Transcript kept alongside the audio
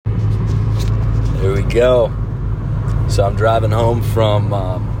go. So I'm driving home from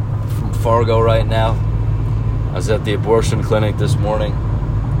Fargo right now. I was at the abortion clinic this morning,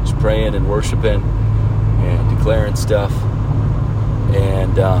 just praying and worshiping and declaring stuff,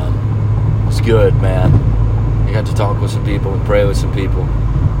 and it's good, man. I got to talk with some people and pray with some people,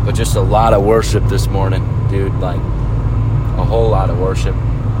 but just a lot of worship this morning, dude, like a whole lot of worship.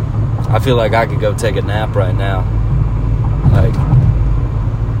 I feel like I could go take a nap right now. Like,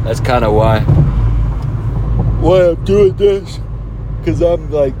 that's kind of why I'm doing this, because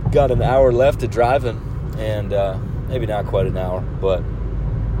I'm like got an hour left of driving, and maybe not quite an hour, but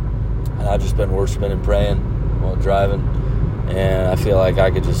I've just been worshiping and praying while driving, and I feel like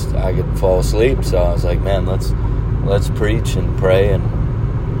I could fall asleep. So I was like, man, let's preach and pray and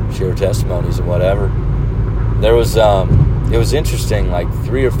share testimonies and whatever. There was it was interesting, like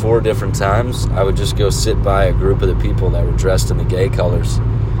 3 or 4 different times I would just go sit by a group of the people that were dressed in the gay colors,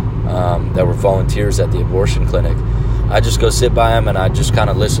 that were volunteers at the abortion clinic. I'd just go sit by them and I'd just kind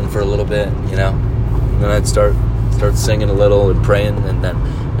of listen for a little bit, you know, and then I'd start singing a little and praying, and then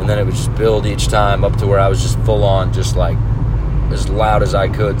it would just build each time up to where I was just full on, just like as loud as I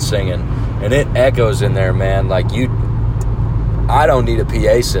could singing, and it echoes in there, man. Like, I don't need a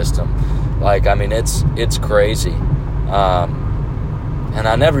PA system. Like, I mean, it's crazy. And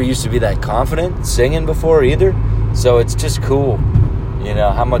I never used to be that confident singing before either, so it's just cool, you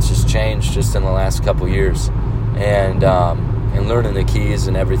know, how much has changed just in the last couple years, and learning the keys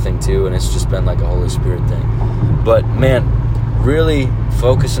and everything too, and it's just been like a Holy Spirit thing. But man, really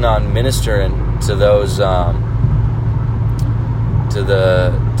focusing on ministering to those to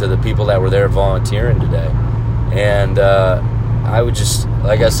the people that were there volunteering today, and I would just,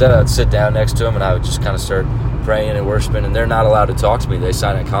 like I said, I'd sit down next to them and I would just kind of start praying and worshiping, and they're not allowed to talk to me. They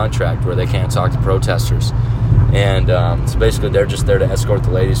sign a contract where they can't talk to protesters, and so basically they're just there to escort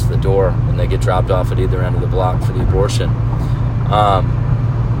the ladies to the door when they get dropped off at either end of the block for the abortion.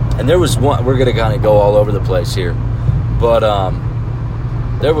 And there was one, we're gonna kind of go all over the place here, but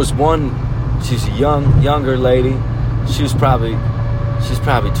there was one, she's a younger lady. She's probably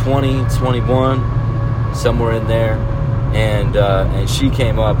 20, 21, somewhere in there, and she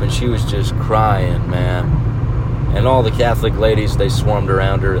came up and she was just crying, man. And all the Catholic ladies, they swarmed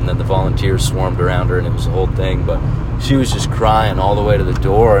around her, and then the volunteers swarmed around her, and it was a whole thing. But she was just crying all the way to the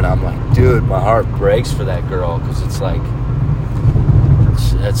door, and I'm like, dude, my heart breaks for that girl, because it's like,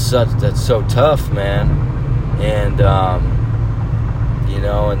 that's so tough, man. And you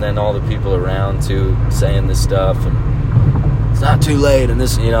know, and then all the people around too saying this stuff, and it's not too late, and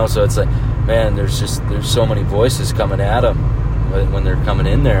this, you know, so it's like, man, there's so many voices coming at them when they're coming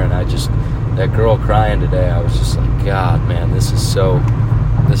in there, and that girl crying today, I was just like, God, man, this is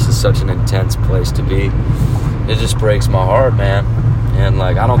such an intense place to be. It just breaks my heart, man. And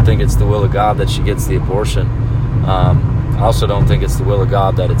like, I don't think it's the will of God that she gets the abortion. I also don't think it's the will of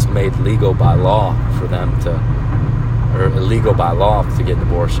God that it's made legal by law for them or illegal by law to get an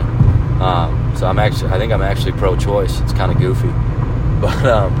abortion. So I think I'm actually pro-choice. It's kind of goofy, but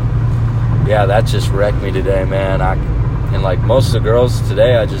yeah, that just wrecked me today, man. And like most of the girls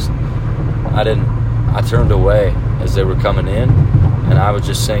today, I turned away as they were coming in, and I was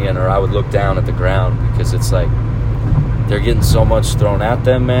just singing, or I would look down at the ground, because it's like they're getting so much thrown at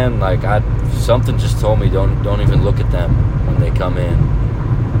them, man. Like, something just told me, don't even look at them when they come in.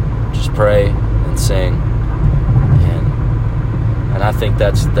 Just pray and sing, and I think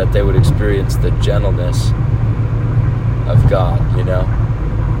that they would experience the gentleness of God, you know,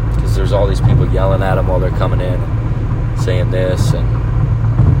 because there's all these people yelling at them while they're coming in, and saying this and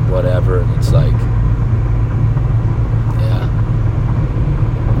whatever, and it's like, yeah,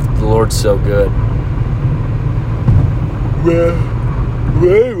 the Lord's so good. Well,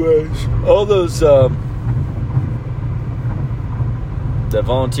 anyways, all those the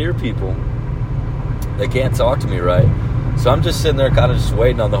volunteer people, they can't talk to me, right? So I'm just sitting there kind of just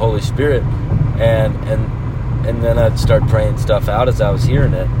waiting on the Holy Spirit, and then I'd start praying stuff out as I was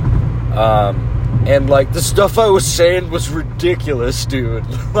hearing it. And like, the stuff I was saying was ridiculous, dude.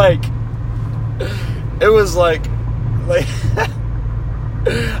 Like, it was like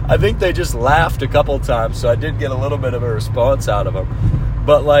I think they just laughed a couple times, so I did get a little bit of a response out of them.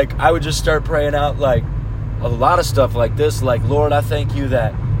 But like, I would just start praying out like a lot of stuff like this, like, Lord, I thank you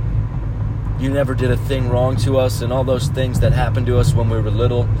that you never did a thing wrong to us, and all those things that happened to us when we were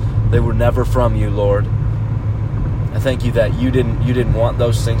little, they were never from you, Lord. I thank you that you didn't want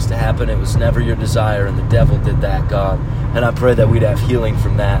those things to happen. It was never your desire, and the devil did that, God. And I pray that we'd have healing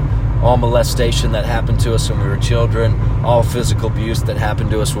from that. All molestation that happened to us when we were children, all physical abuse that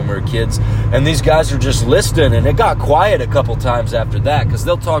happened to us when we were kids. And these guys are just listening, and it got quiet a couple times after that, because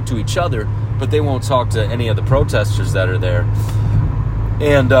they'll talk to each other, but they won't talk to any of the protesters that are there.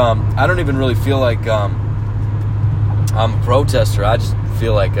 And I don't even really feel like I'm a protester. I just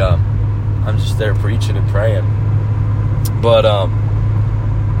feel like I'm just there preaching and praying. But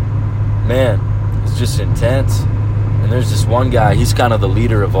man, it's just intense. And there's this one guy, he's kind of the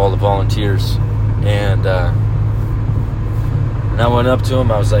leader of all the volunteers. And I went up to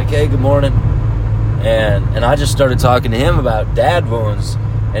him, I was like, hey, good morning. And I just started talking to him about dad wounds.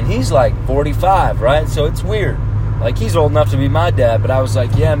 And he's like 45, right? So it's weird. Like, he's old enough to be my dad, but I was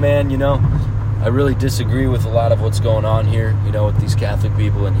like, yeah, man, you know, I really disagree with a lot of what's going on here, you know, with these Catholic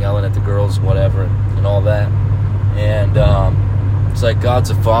people and yelling at the girls, whatever, and all that. And it's like, God's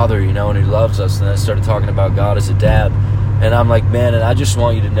a father, you know, and he loves us. And I started talking about God as a dad. And I'm like, man, and I just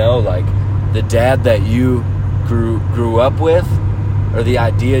want you to know, like, the dad that you grew up with, or the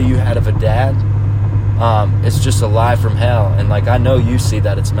idea you had of a dad, it's just a lie from hell. And like, I know you see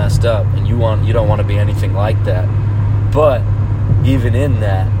that it's messed up, and you don't want to be anything like that. But even in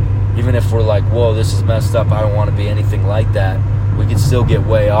that, even if we're like, whoa, this is messed up, I don't want to be anything like that, we can still get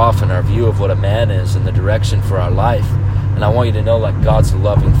way off in our view of what a man is and the direction for our life. And I want you to know, like, God's a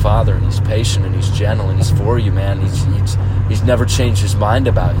loving father, and he's patient, and he's gentle, and he's for you, man. He's never changed his mind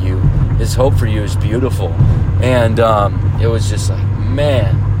about you. His hope for you is beautiful. And it was just like,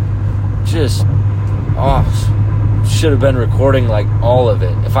 man, just should have been recording like all of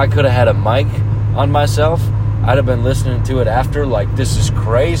it. If I could have had a mic on myself, I'd have been listening to it after, like, this is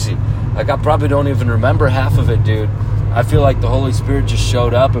crazy. Like, I probably don't even remember half of it, dude. I feel like the Holy Spirit just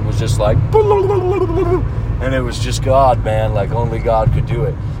showed up and was just like, and it was just God, man. Like, only God could do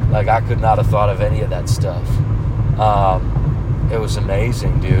it. Like, I could not have thought of any of that stuff. It was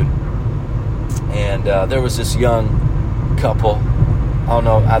amazing, dude. And there was this young couple. I don't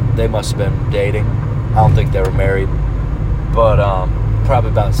know, they must have been dating. I don't think they were married. But probably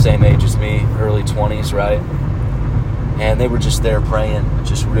about the same age as me, early 20s, right? And they were just there praying,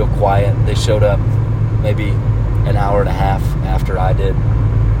 just real quiet. They showed up maybe an hour and a half after I did.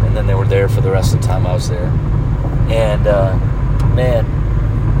 And then they were there for the rest of the time I was there. And, man,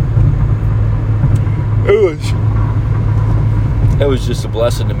 it was just a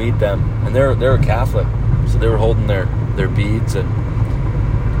blessing to meet them. And they're Catholic, so they were holding their beads and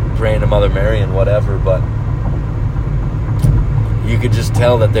praying to Mother Mary and whatever, but you could just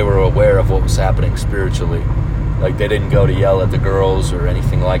tell that they were aware of what was happening spiritually. Like, they didn't go to yell at the girls or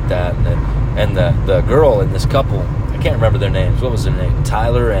anything like that. And the girl in this couple, I can't remember their names. What was their name?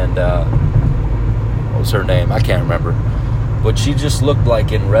 Tyler and what was her name? I can't remember. But she just looked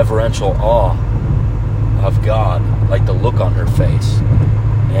like in reverential awe of God, like the look on her face.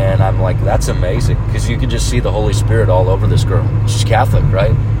 And I'm like, that's amazing, because you could just see the Holy Spirit all over this girl. She's Catholic,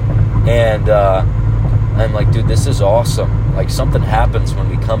 right? And I'm like, dude, this is awesome. Like, something happens when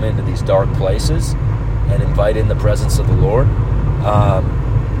we come into these dark places and invite in the presence of the Lord.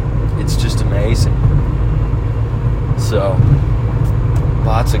 It's just amazing. So,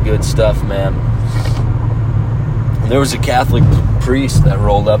 lots of good stuff, man. And there was a Catholic priest that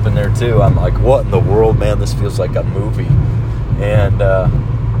rolled up in there too. I'm like, what in the world, man? This feels like a movie. And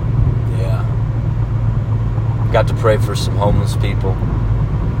yeah, got to pray for some homeless people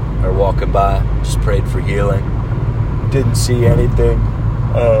that are walking by. Just prayed for healing. Didn't see anything.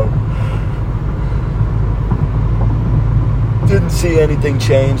 Didn't see anything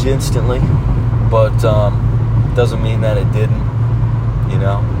change instantly, but doesn't mean that it didn't, you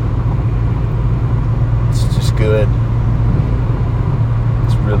know. It's just good.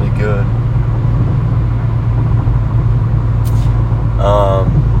 It's really good.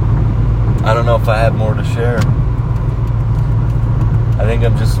 I don't know if I have more to share. I think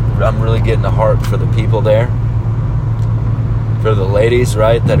I'm really getting a heart for the people there, for the ladies,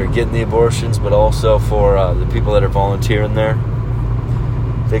 right, that are getting the abortions, but also for the people that are volunteering there.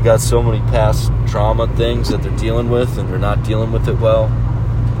 They got so many past trauma things that they're dealing with, and they're not dealing with it well.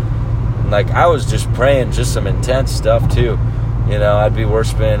 And like, I was just praying just some intense stuff too. You know, I'd be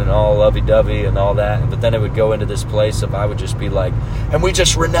worshiping and all lovey-dovey and all that, but then it would go into this place of I would just be like, and we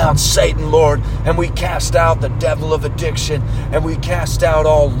just renounce Satan, Lord, and we cast out the devil of addiction, and we cast out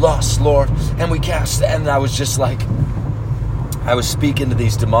all lust, Lord, and I was just like, I was speaking to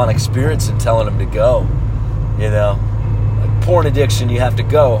these demonic spirits and telling them to go, you know. Like, porn addiction, you have to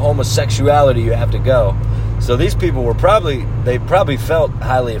go. Homosexuality, you have to go. So these people were probably felt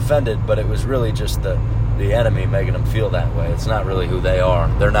highly offended, but it was really just the enemy making them feel that way. It's not really who they are.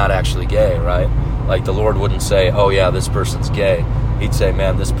 They're not actually gay, right? Like, the Lord wouldn't say, oh yeah, this person's gay. He'd say,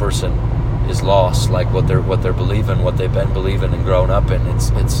 man, this person is lost. Like, what they're believing, what they've been believing and grown up in,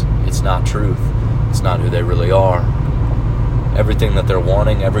 it's not truth. It's not who they really are. Everything that they're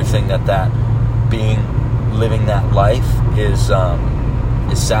wanting, everything that living that life is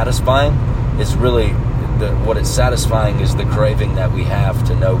satisfying. Is really what it's satisfying is the craving that we have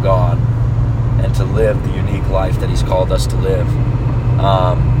to know God and to live the unique life that He's called us to live.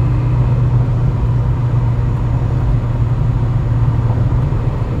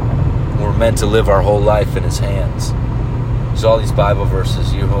 We're meant to live our whole life in His hands. There's all these Bible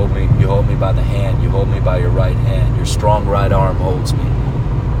verses. You hold me by the hand. You hold me by your right hand. Your strong right arm holds me.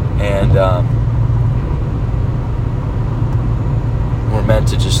 And we're meant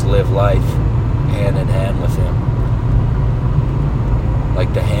to just live life hand in hand with Him,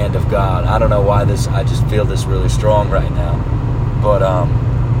 like the hand of God. I don't know why I just feel this really strong right now, but our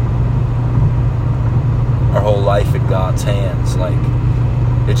whole life in God's hands, like,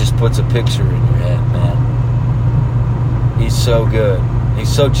 it just puts a picture in your head, man. He's so good.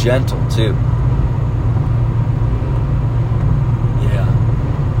 He's so gentle too. Yeah.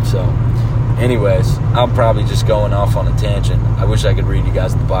 So anyways, I'm probably just going off on a tangent. I wish I could read you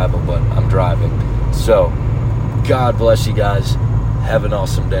guys the Bible, but I'm driving. So, God bless you guys. Have an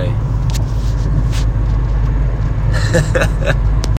awesome day.